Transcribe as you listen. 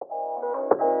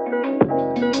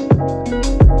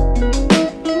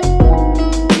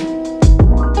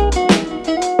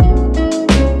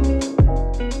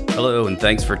Hello, and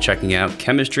thanks for checking out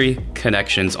Chemistry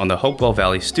Connections on the Hopewell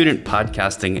Valley Student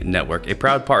Podcasting Network, a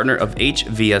proud partner of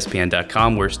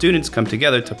hvspn.com, where students come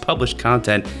together to publish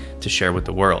content to share with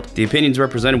the world. The opinions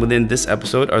represented within this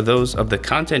episode are those of the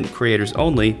content creators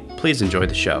only. Please enjoy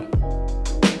the show.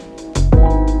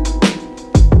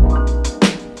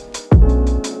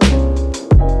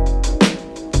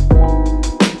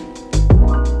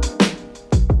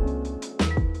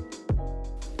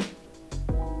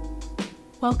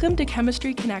 Welcome to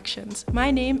Chemistry Connections. My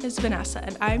name is Vanessa,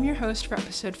 and I am your host for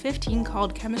episode 15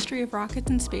 called Chemistry of Rockets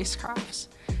and Spacecrafts.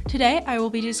 Today, I will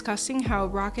be discussing how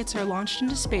rockets are launched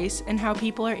into space and how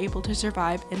people are able to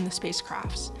survive in the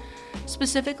spacecrafts.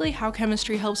 Specifically, how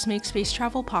chemistry helps make space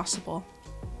travel possible.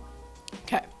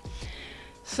 Okay,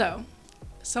 so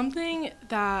something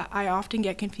that I often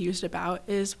get confused about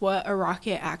is what a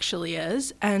rocket actually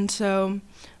is. And so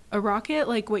a rocket,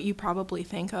 like what you probably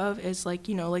think of, is like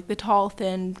the tall,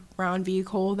 thin, round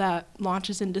vehicle that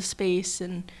launches into space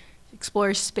and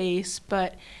explores space.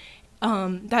 But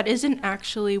that isn't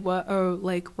actually what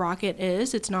a rocket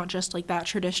is. It's not just like that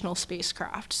traditional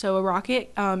spacecraft. So a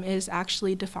rocket is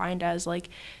actually defined as like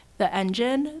the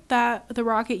engine that the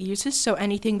rocket uses. So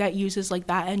anything that uses like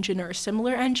that engine or a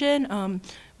similar engine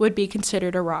would be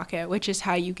considered a rocket, which is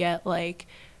how you get like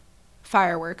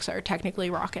fireworks are technically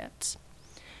rockets.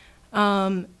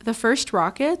 The first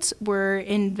rockets were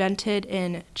invented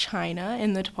in China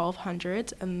in the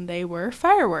 1200s, and they were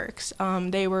fireworks.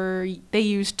 They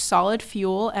used solid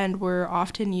fuel and were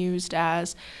often used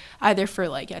as either for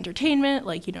like entertainment,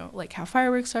 like how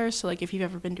fireworks are. So like if you've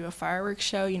ever been to a fireworks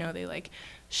show, they like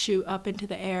shoot up into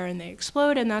the air and they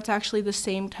explode, and that's actually the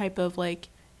same type of like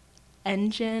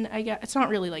engine, I guess. It's not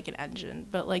really like an engine,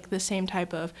 but like the same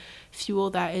type of fuel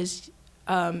that is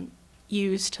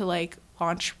used to like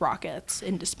launch rockets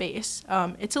into space.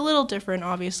 It's a little different,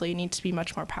 obviously. It needs to be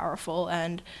much more powerful,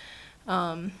 and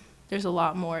there's a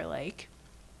lot more like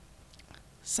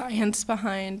science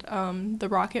behind the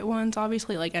rocket ones,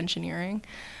 obviously, like engineering.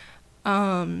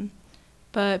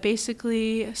 But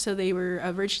basically, so they were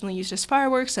originally used as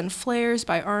fireworks and flares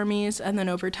by armies, and then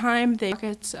over time, the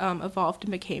rockets evolved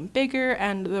and became bigger,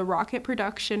 and the rocket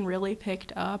production really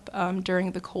picked up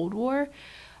during the Cold War.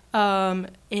 In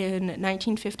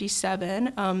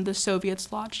 1957, the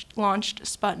Soviets launched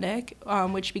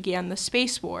Sputnik, which began the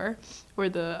space war, or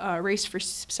the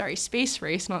space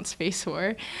race, not space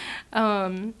war.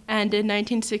 And in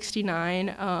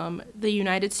 1969, the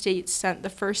United States sent the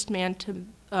first man to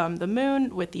the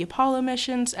moon with the Apollo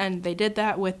missions, and they did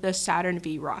that with the Saturn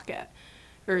V rocket,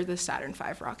 or the Saturn V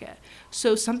rocket.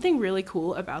 So something really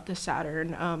cool about the Saturn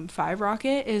V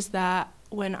rocket is that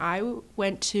when I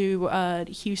went to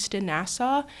Houston,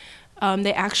 NASA,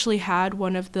 they actually had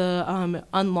one of the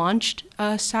unlaunched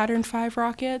Saturn V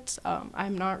rockets.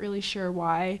 I'm not really sure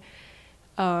why.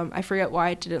 I forget why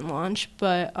it didn't launch,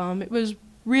 but it was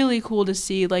really cool to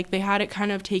see. Like, they had it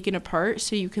kind of taken apart,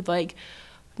 so you could like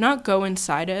not go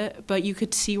inside it, but you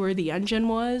could see where the engine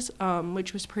was,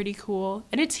 which was pretty cool.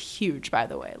 And it's huge, by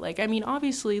the way. Like, I mean,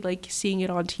 obviously, like seeing it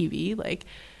on TV, like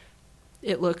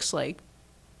it looks like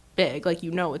big, like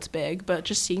it's big, but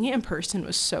just seeing it in person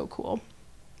was so cool.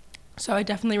 So I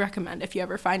definitely recommend, if you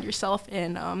ever find yourself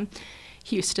in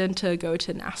Houston, to go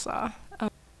to NASA.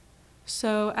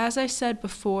 So as I said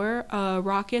before,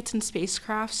 rockets and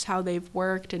spacecrafts, how they've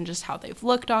worked and just how they've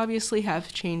looked, obviously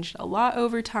have changed a lot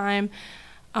over time,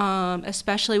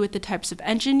 especially with the types of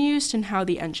engine used and how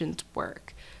the engines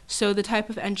work. So the type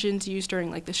of engines used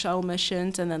during like the shuttle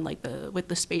missions, and then like with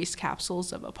the space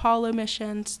capsules of Apollo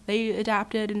missions, they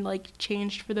adapted and like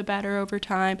changed for the better over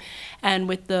time. And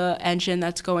with the engine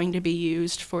that's going to be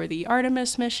used for the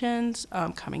Artemis missions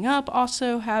coming up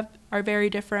also are very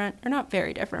different, or not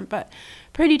very different, but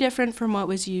pretty different from what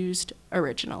was used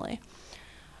originally.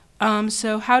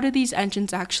 So how do these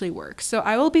engines actually work? So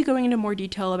I will be going into more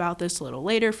detail about this a little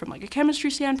later from like a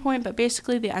chemistry standpoint, but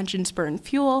basically the engines burn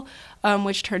fuel,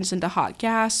 which turns into hot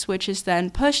gas, which is then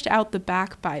pushed out the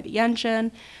back by the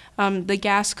engine. The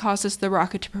gas causes the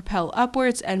rocket to propel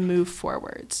upwards and move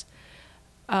forwards.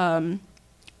 And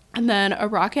then a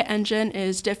rocket engine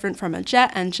is different from a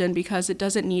jet engine because it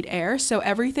doesn't need air. So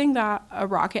everything that a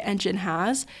rocket engine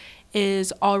has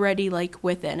is already like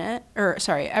within it,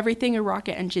 everything a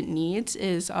rocket engine needs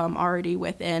is already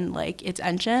within like its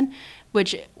engine,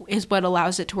 which is what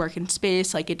allows it to work in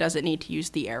space. Like, it doesn't need to use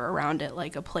the air around it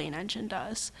like a plane engine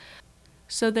does.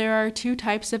 So there are two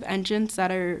types of engines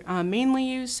that are mainly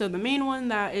used. So the main one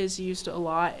that is used a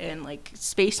lot in like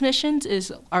space missions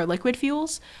are liquid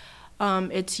fuels.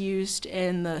 It's used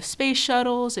in the space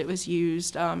shuttles. It was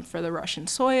used for the Russian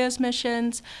Soyuz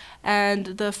missions, and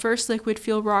the first liquid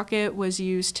fuel rocket was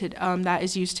used that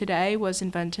is used today was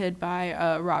invented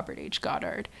by Robert H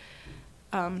Goddard.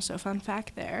 So fun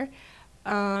fact there.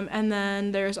 And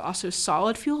then there's also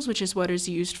solid fuels, which is what is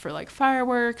used for like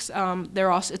fireworks.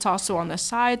 It's also on the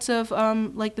sides of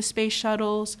like the space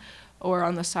shuttles, or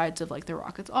on the sides of like the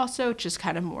rockets also, just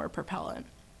kind of more propellant.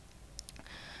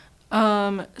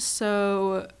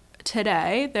 So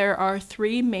today there are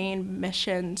 3 main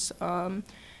missions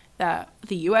that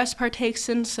the U.S. partakes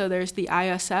in. So there's the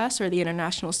ISS, or the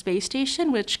International Space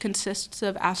Station, which consists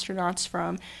of astronauts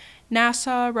from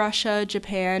NASA, Russia,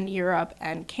 Japan, Europe,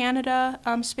 and Canada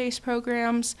space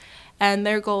programs. And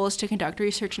their goal is to conduct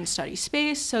research and study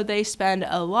space, so they spend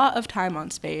a lot of time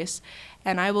on space.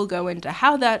 And I will go into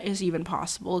how that is even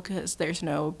possible, because there's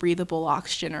no breathable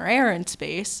oxygen or air in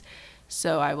space.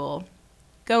 So I will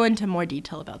go into more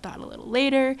detail about that a little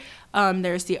later.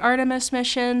 There's the Artemis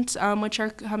missions, which are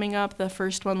coming up. The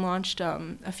first one launched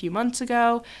a few months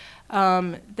ago.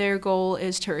 Their goal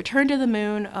is to return to the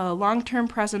moon, a long-term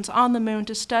presence on the moon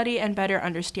to study and better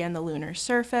understand the lunar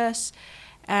surface,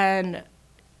 and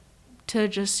to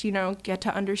just, get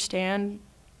to understand,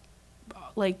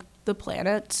 like, the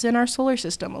planets in our solar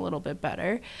system a little bit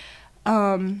better.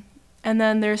 And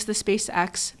then there's the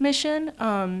SpaceX mission,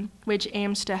 which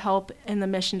aims to help in the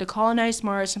mission to colonize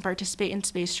Mars and participate in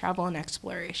space travel and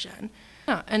exploration.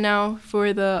 And now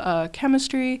for the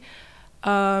chemistry.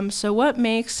 So what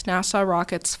makes NASA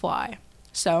rockets fly?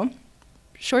 So,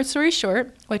 short story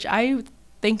short, which I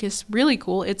think is really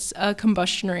cool, it's a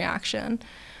combustion reaction.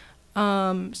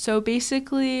 So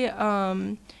basically,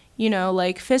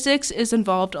 like physics is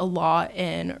involved a lot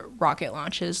in rocket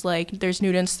launches. Like there's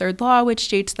Newton's third law, which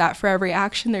states that for every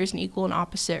action, there's an equal and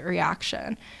opposite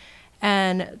reaction.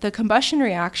 And the combustion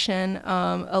reaction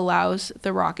allows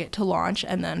the rocket to launch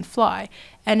and then fly.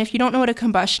 And if you don't know what a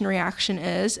combustion reaction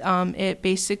is, it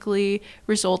basically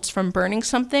results from burning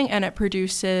something, and it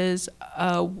produces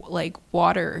like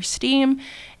water or steam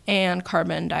and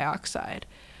carbon dioxide.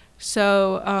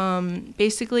 So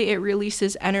basically it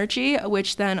releases energy,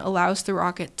 which then allows the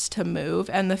rockets to move,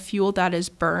 and the fuel that is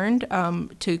burned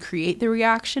to create the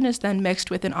reaction is then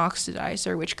mixed with an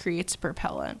oxidizer, which creates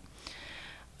propellant.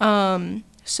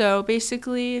 So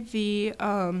basically the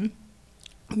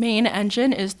main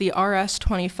engine is the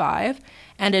RS-25,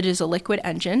 and it is a liquid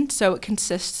engine. So it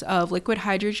consists of liquid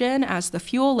hydrogen as the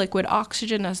fuel, liquid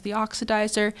oxygen as the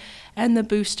oxidizer, and the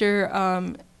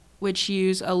booster, which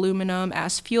use aluminum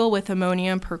as fuel with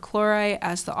ammonium perchlorate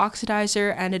as the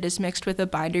oxidizer, and it is mixed with a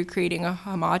binder, creating a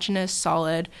homogeneous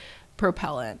solid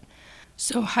propellant.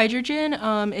 So hydrogen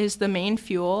is the main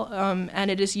fuel, and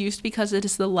it is used because it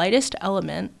is the lightest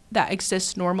element that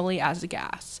exists normally as a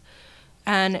gas.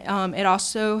 And it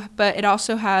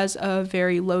also has a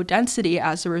very low density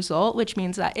as a result, which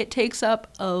means that it takes up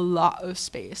a lot of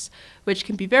space, which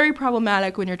can be very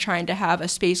problematic when you're trying to have a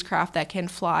spacecraft that can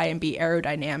fly and be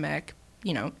aerodynamic,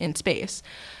 in space.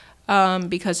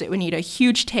 Because it would need a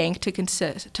huge tank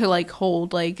to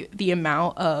hold the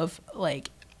amount of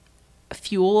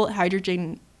fuel,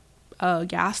 hydrogen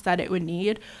gas that it would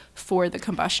need for the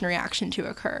combustion reaction to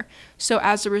occur. So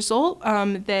as a result,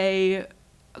 they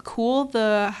cool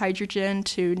the hydrogen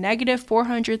to negative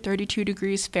 432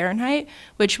 degrees Fahrenheit,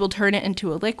 which will turn it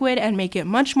into a liquid and make it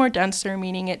much more denser,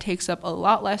 meaning it takes up a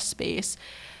lot less space.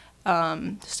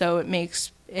 So it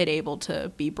makes it able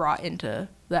to be brought into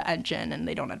the engine, and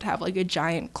they don't have to have a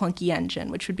giant clunky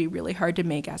engine, which would be really hard to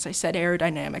make, as I said,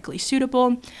 aerodynamically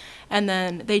suitable. And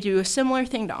then they do a similar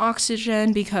thing to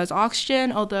oxygen, because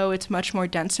oxygen, although it's much more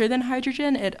denser than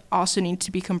hydrogen, it also needs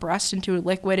to be compressed into a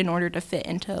liquid in order to fit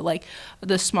into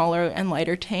the smaller and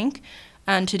lighter tank.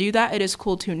 And to do that, it is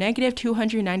cooled to negative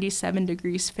 297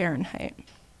 degrees Fahrenheit.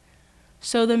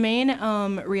 So the main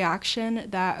reaction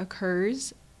that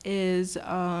occurs is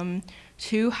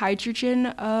 2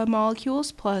 hydrogen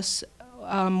molecules plus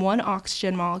 1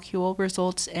 oxygen molecule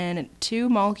results in 2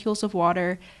 molecules of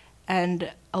water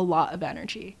and a lot of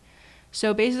energy.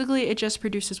 So basically it just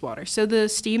produces water. So the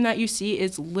steam that you see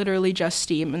is literally just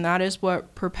steam, and that is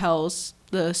what propels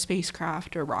the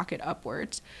spacecraft or rocket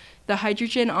upwards. The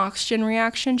hydrogen-oxygen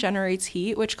reaction generates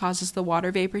heat, which causes the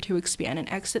water vapor to expand and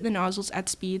exit the nozzles at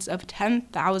speeds of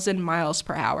 10,000 miles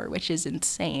per hour, which is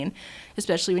insane,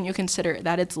 especially when you consider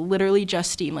that it's literally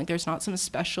just steam. There's not some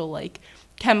special,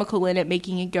 chemical in it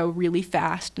making it go really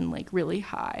fast and, really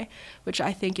high, which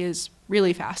I think is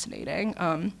really fascinating.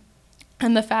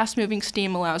 and the fast-moving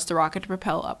steam allows the rocket to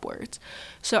propel upwards.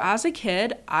 So as a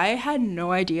kid, I had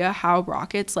no idea how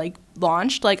rockets like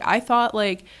launched. Like I thought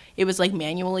like it was like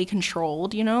manually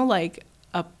controlled, you know, like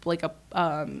a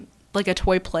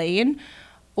toy plane,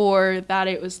 or that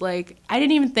it was like, I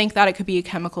didn't even think that it could be a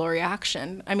chemical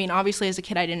reaction. I mean, obviously as a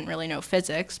kid I didn't really know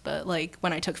physics, but like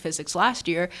when I took physics last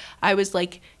year, I was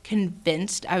like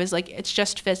convinced. I was like, it's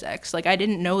just physics. Like I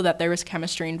didn't know that there was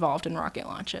chemistry involved in rocket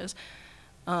launches.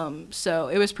 So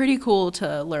it was pretty cool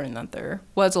to learn that there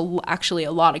was actually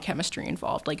a lot of chemistry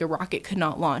involved. Like a rocket could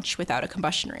not launch without a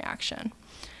combustion reaction.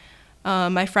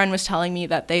 My friend was telling me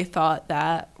that they thought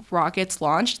that rockets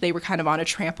launched, they were kind of on a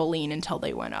trampoline until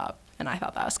they went up. And I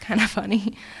thought that was kind of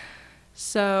funny.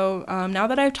 So now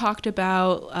that I've talked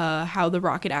about how the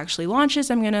rocket actually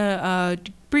launches, I'm going to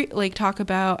talk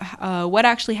about what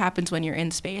actually happens when you're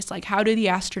in space. Like how do the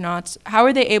astronauts, how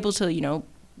are they able to,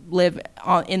 live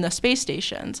in the space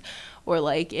stations or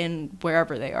like in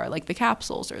wherever they are, like the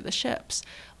capsules or the ships?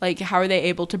 Like how are they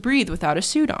able to breathe without a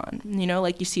suit on?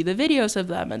 Like you see the videos of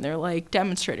them and they're like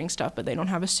demonstrating stuff, but they don't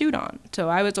have a suit on. So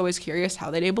I was always curious how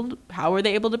are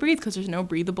they able to breathe, because there's no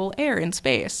breathable air in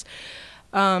space.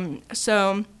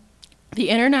 So the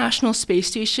International Space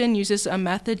Station uses a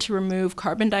method to remove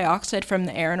carbon dioxide from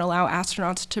the air and allow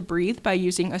astronauts to breathe by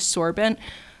using a sorbent,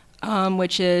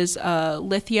 which is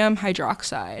lithium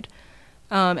hydroxide.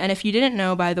 And if you didn't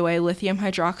know, by the way, lithium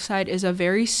hydroxide is a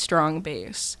very strong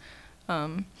base.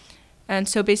 And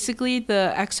so basically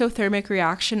the exothermic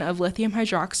reaction of lithium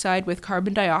hydroxide with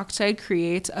carbon dioxide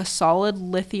creates a solid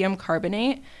lithium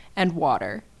carbonate and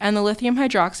water. And the lithium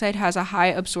hydroxide has a high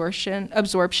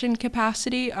absorption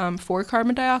capacity for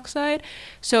carbon dioxide,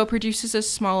 so it produces a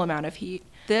small amount of heat.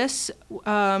 This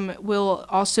will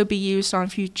also be used on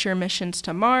future missions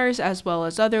to Mars, as well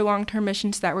as other long-term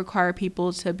missions that require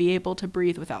people to be able to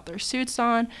breathe without their suits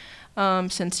on,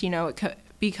 since,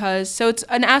 so it's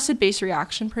an acid-base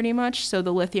reaction pretty much. So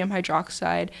the lithium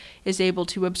hydroxide is able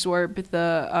to absorb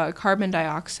the carbon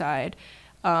dioxide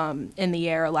in the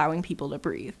air, allowing people to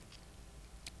breathe.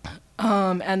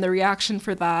 And the reaction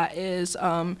for that is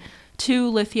 2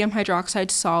 lithium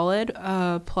hydroxide solid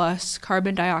plus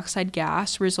carbon dioxide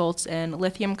gas results in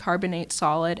lithium carbonate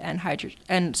solid and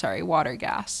water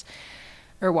gas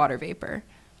or water vapor.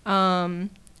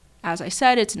 As I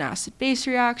said, it's an acid-base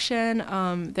reaction.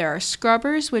 There are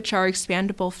scrubbers, which are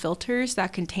expandable filters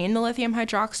that contain the lithium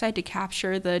hydroxide to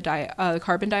capture the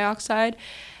carbon dioxide.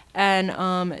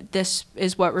 And this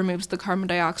is what removes the carbon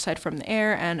dioxide from the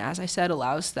air and, as I said,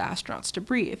 allows the astronauts to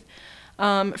breathe.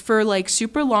 For like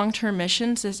super long-term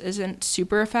missions, this isn't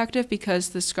super effective because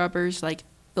the scrubbers, like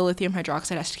the lithium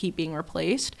hydroxide, has to keep being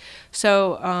replaced.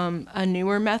 So a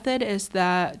newer method is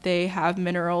that they have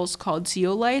minerals called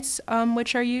zeolites,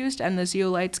 which are used, and the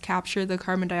zeolites capture the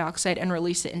carbon dioxide and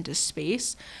release it into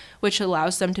space, which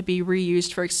allows them to be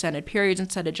reused for extended periods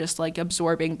instead of just like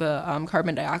absorbing the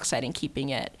carbon dioxide and keeping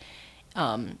it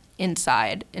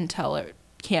inside until it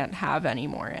can't have any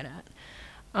more in it.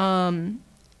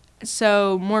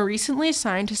 So more recently,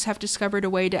 scientists have discovered a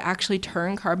way to actually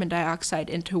turn carbon dioxide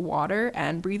into water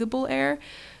and breathable air.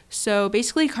 So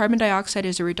basically, carbon dioxide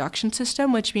is a reduction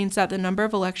system, which means that the number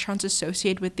of electrons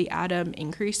associated with the atom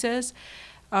increases.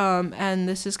 And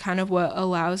this is kind of what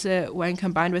allows it, when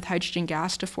combined with hydrogen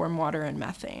gas, to form water and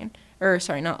methane.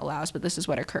 Not allows, but this is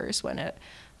what occurs when it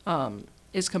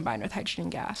is combined with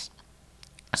hydrogen gas.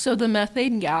 So the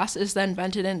methane gas is then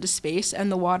vented into space,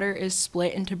 and the water is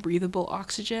split into breathable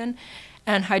oxygen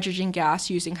and hydrogen gas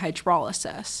using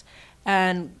hydrolysis.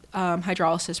 And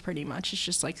hydrolysis pretty much is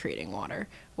just like creating water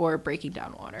or breaking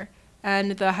down water.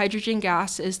 And the hydrogen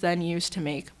gas is then used to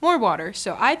make more water.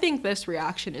 So I think this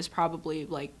reaction is probably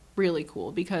like really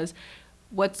cool, because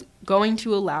what's going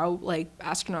to allow like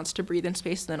astronauts to breathe in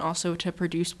space and then also to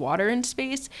produce water in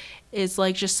space is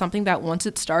like just something that once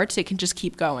it starts, it can just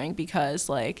keep going, because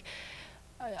it'll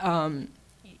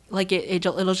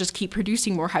just keep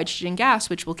producing more hydrogen gas,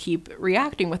 which will keep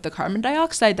reacting with the carbon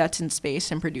dioxide that's in space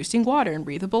and producing water and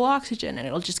breathable oxygen, and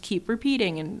it'll just keep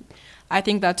repeating. And I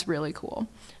think that's really cool,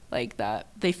 like that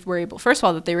they were able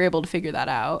to figure that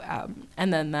out,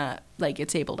 and then that like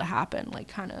it's able to happen like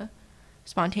kind of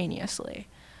spontaneously.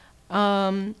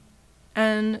 And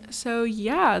so,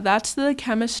 yeah, that's the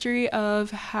chemistry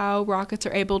of how rockets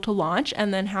are able to launch,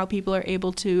 and then how people are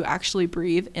able to actually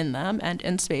breathe in them and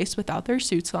in space without their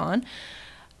suits on.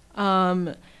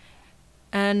 And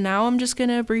now I'm just going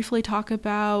to briefly talk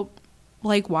about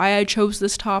like why I chose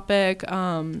this topic.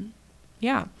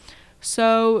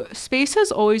 So space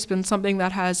has always been something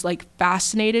that has like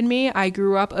fascinated me. I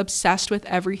grew up obsessed with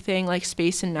everything like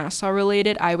space and NASA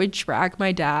related. I would drag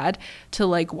my dad to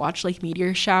like watch like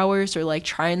meteor showers or like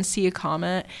try and see a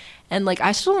comet. And like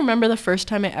I still remember the first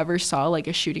time I ever saw like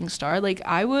a shooting star. Like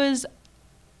I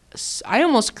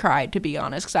almost cried, to be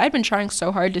honest, because I'd been trying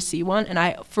so hard to see one, and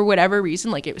I, for whatever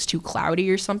reason, like it was too cloudy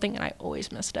or something, and I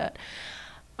always missed it.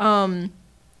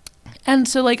 And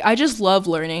so, like, I just love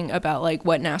learning about, like,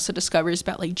 what NASA discovers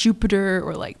about, like, Jupiter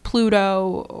or, like,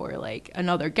 Pluto or, like,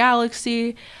 another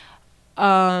galaxy.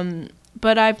 But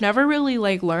I've never really,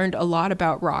 like, learned a lot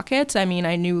about rockets. I mean,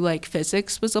 I knew, like,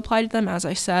 physics was applied to them, as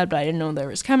I said, but I didn't know there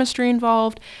was chemistry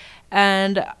involved.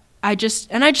 And I just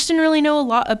didn't really know a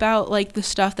lot about, like, the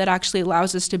stuff that actually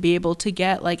allows us to be able to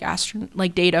get, like,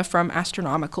 data from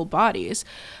astronomical bodies.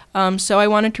 So I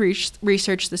wanted to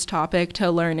research this topic to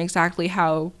learn exactly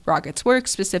how rockets work,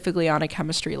 specifically on a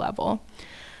chemistry level.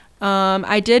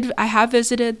 I have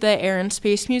visited the Air and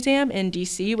Space Museum in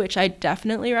DC, which I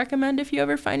definitely recommend if you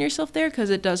ever find yourself there, because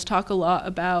it does talk a lot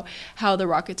about how the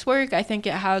rockets work. I think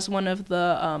it has one of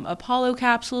the Apollo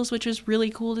capsules, which is really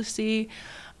cool to see.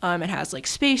 It has like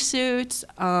spacesuits,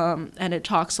 and it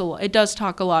does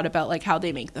talk a lot about like how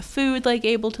they make the food like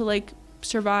able to like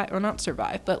survive, or not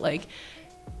survive, but like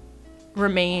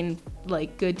remain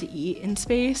like good to eat in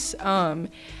space. And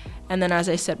then, as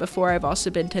I said before, I've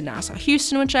also been to NASA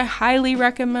Houston, which I highly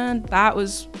recommend. That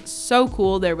was so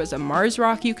cool. There was a Mars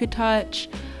rock you could touch.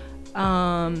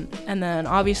 And then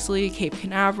obviously Cape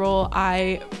Canaveral.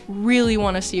 I really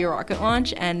want to see a rocket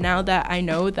launch, and now that I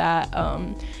know that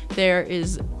there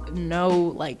is no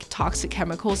like toxic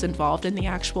chemicals involved in the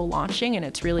actual launching, and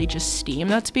it's really just steam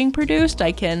that's being produced,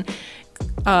 I can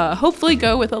hopefully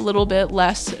go with a little bit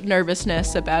less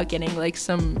nervousness about getting like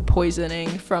some poisoning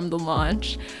from the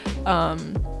launch.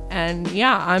 And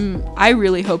yeah, I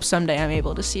really hope someday I'm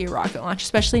able to see a rocket launch,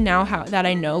 especially now that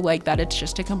I know like that it's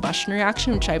just a combustion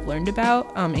reaction, which I've learned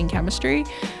about in chemistry.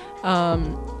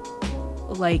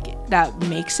 Like that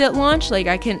makes it launch. Like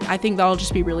I think that'll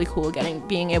just be really cool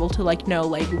being able to like know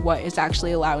like what is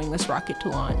actually allowing this rocket to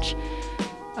launch.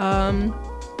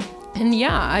 And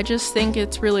yeah, I just think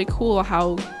it's really cool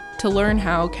to learn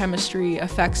how chemistry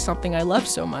affects something I love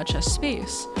so much as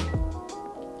space.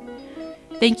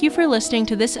 Thank you for listening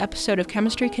to this episode of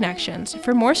Chemistry Connections.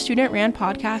 For more student-ran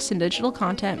podcasts and digital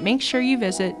content, make sure you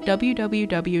visit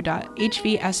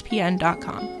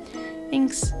www.hvspn.com.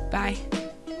 Thanks. Bye.